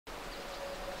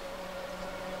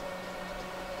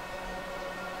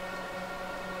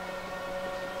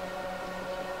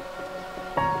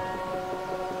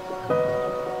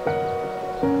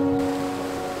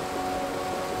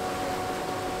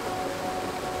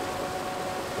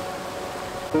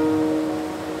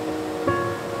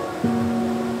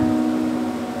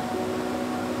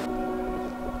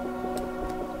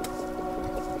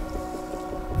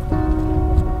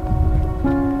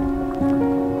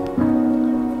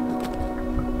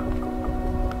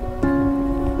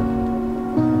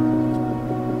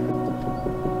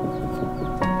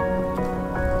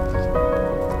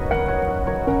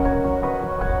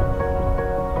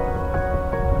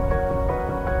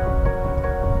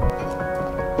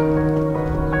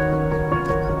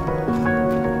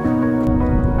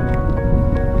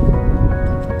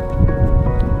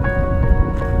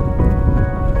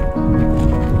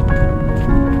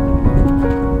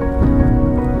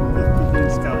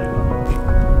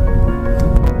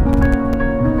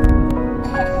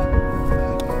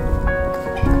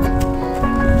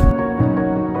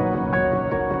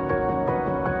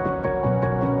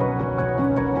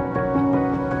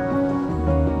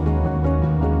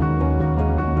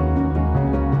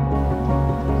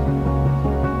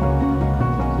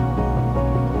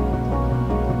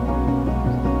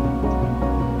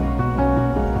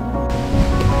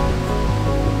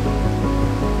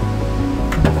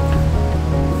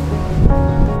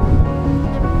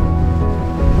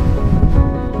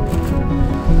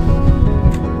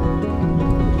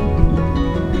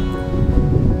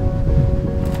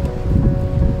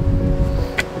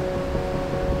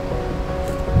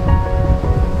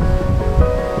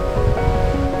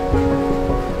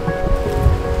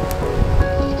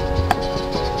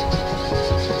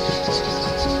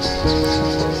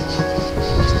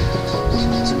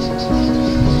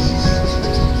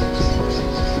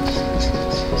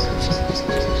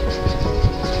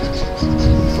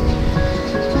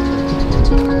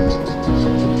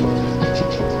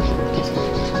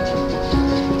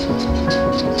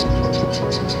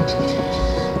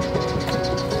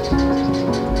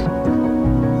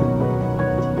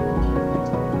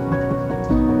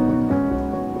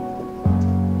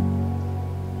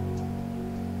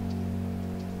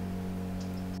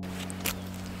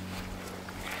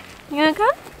You wanna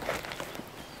come?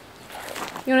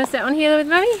 You wanna sit on here with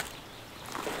Mummy?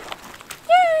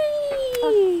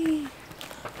 Yay!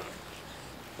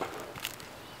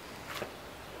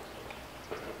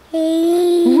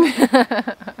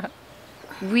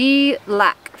 We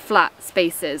lack flat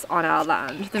spaces on our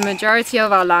land. The majority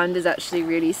of our land is actually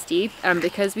really steep, and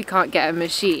because we can't get a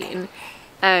machine,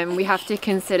 we have to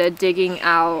consider digging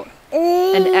out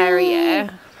an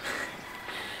area.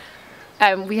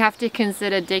 We have to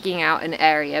consider digging out an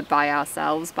area by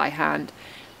ourselves, by hand.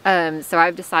 So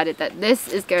I've decided that this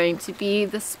is going to be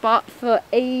the spot for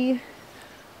a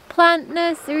plant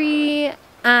nursery,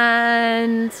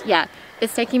 and yeah,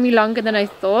 it's taking me longer than I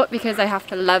thought because I have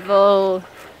to level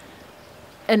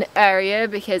an area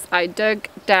because I dug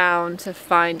down to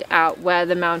find out where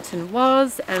the mountain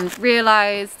was and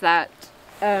realized that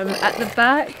at the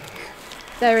back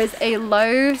there is a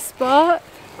low spot.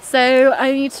 So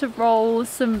I need to roll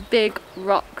some big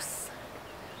rocks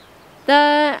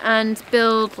there and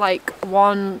build like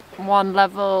one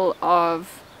level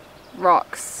of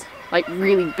rocks, like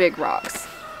really big rocks,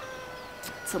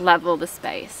 to level the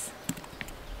space.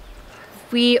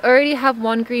 We already have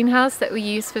one greenhouse that we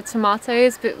use for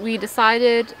tomatoes, but we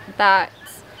decided that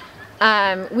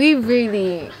we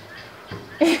really...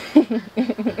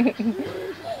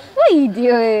 What are you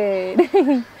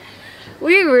doing?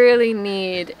 We really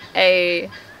need a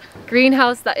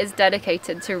greenhouse that is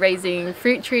dedicated to raising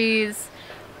fruit trees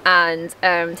and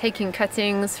taking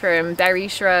cuttings from berry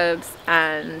shrubs,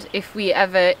 and if we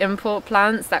ever import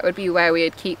plants, that would be where we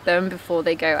would keep them before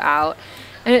they go out.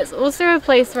 And it's also a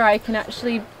place where I can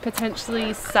actually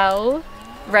potentially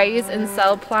raise and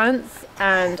sell plants,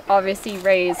 and obviously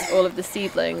raise all of the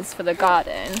seedlings for the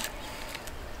garden.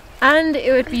 And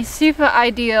it would be super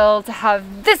ideal to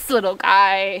have this little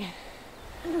guy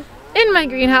in my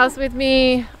greenhouse with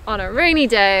me on a rainy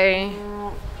day,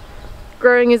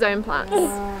 growing his own plants.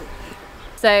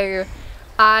 So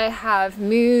I have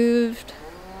moved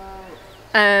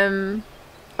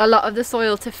a lot of the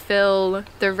soil to fill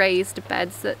the raised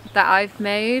beds that I've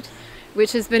made,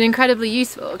 which has been incredibly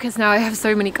useful because now I have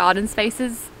so many garden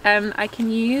spaces I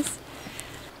can use.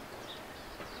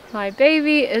 My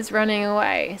baby is running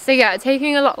away. So yeah,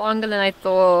 taking a lot longer than I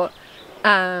thought.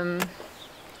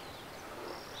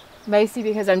 Mostly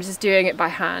because I'm just doing it by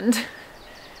hand.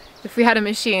 If we had a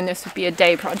machine, this would be a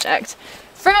day project.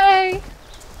 Frey!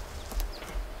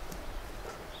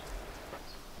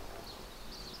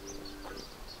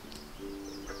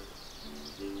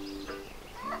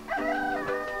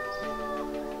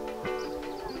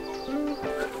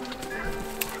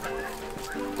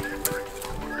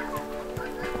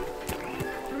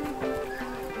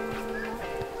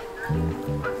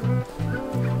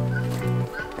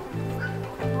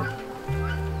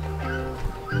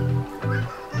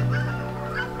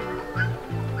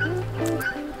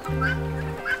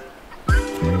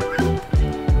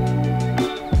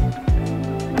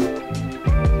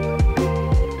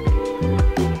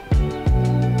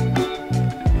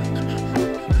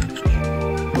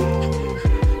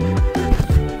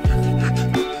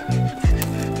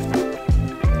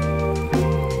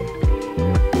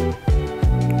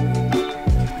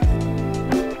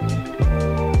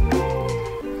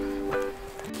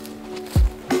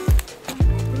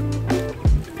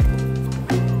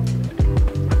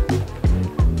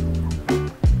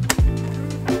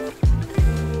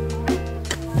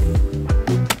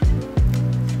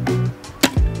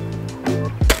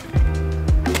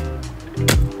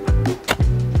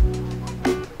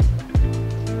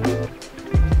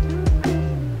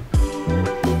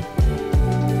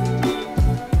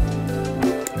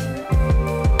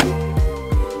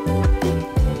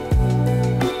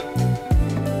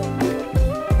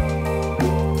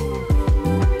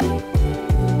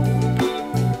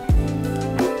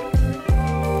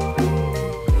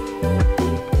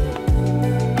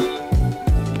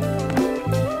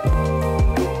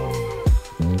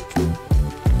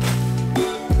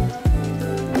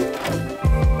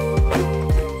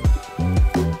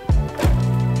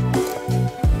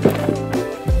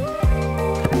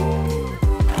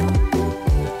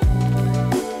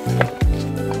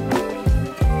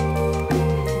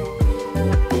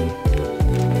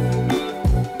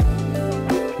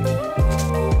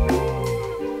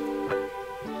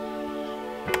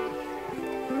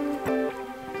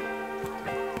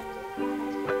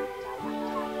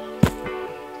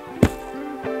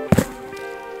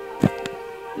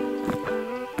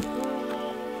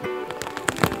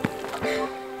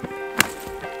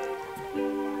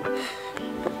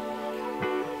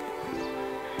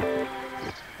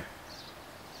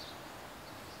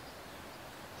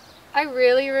 I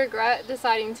really regret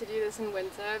deciding to do this in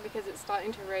winter because it's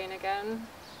starting to rain again.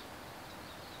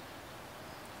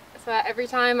 So every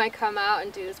time I come out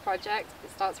and do this project, it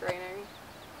starts raining.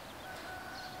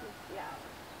 Yeah,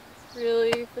 it's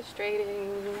really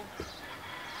frustrating.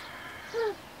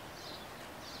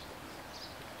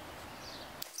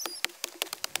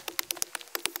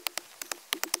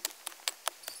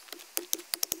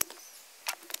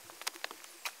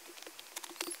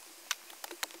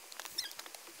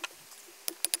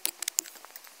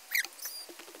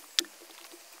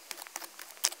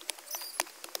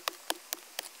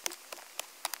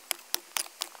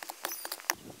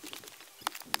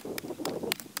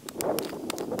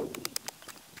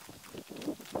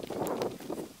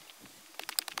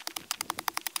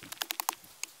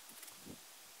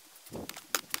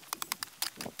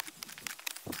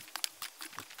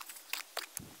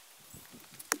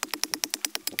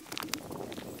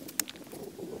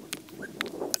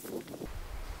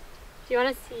 Do you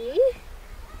want to see?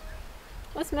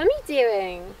 What's Mummy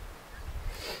doing?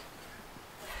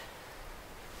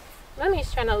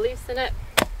 Mummy's trying to loosen up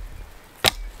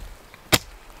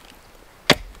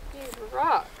these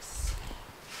rocks.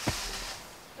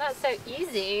 Not so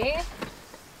easy.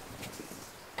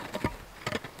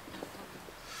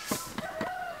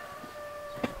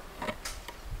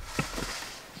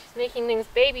 She's making things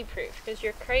baby proof because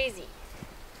you're crazy.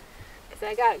 Because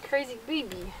I got a crazy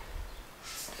baby.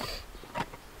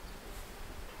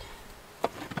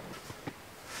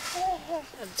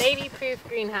 A baby-proof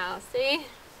greenhouse, see?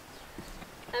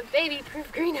 A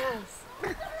baby-proof greenhouse.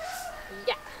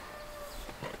 Yeah.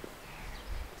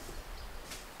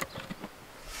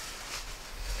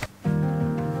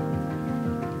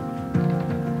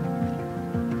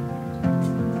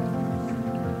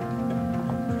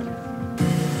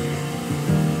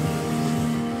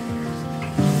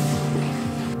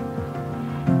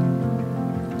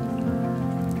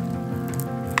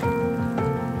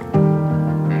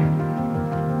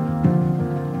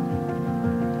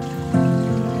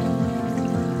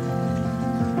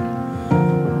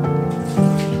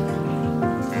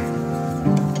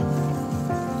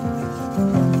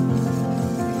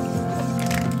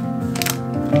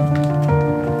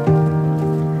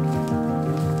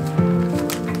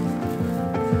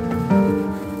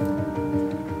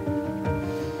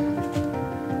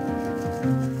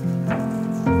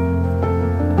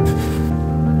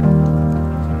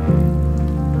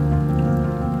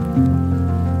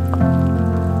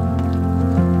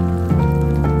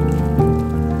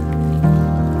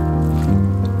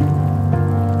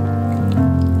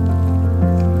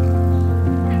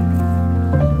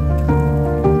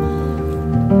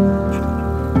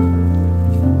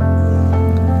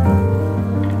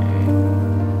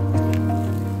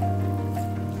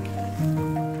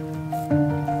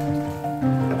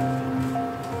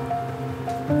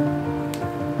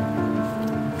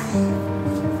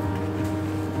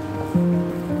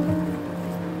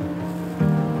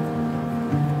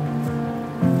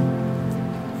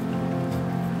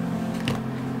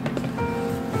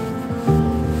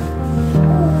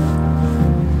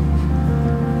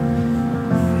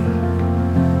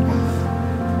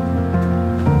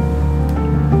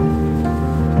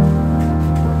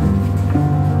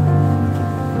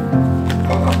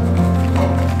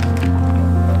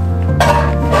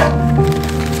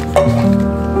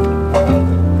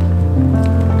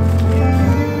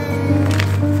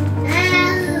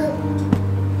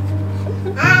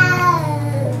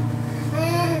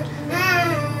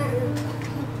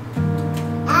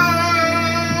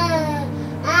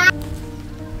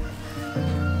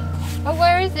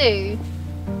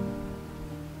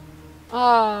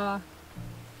 Oh,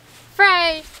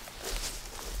 Frey!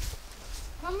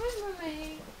 Come with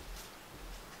Mummy.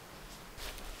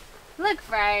 Look,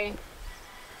 Frey.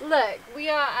 Look, we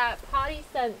are at Party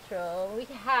Central. We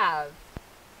have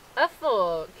a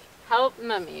fork. Help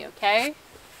Mummy, okay?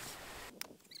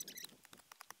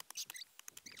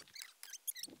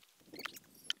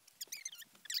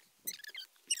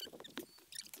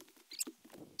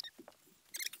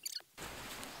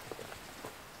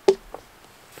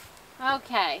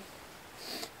 Okay,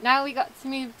 now we got to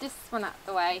move this one out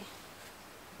the way.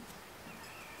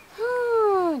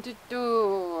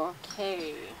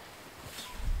 Okay.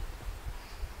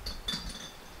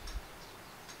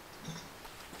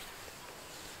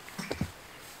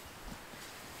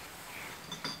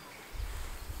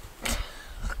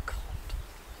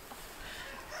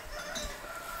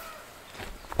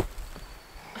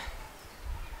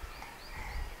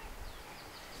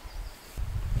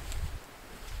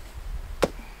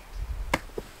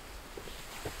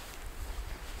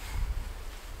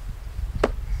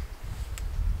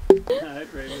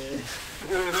 right there.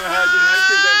 How'd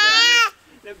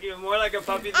you look even more like a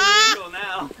puppy than usual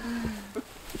now.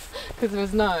 Because there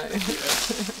was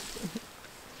no.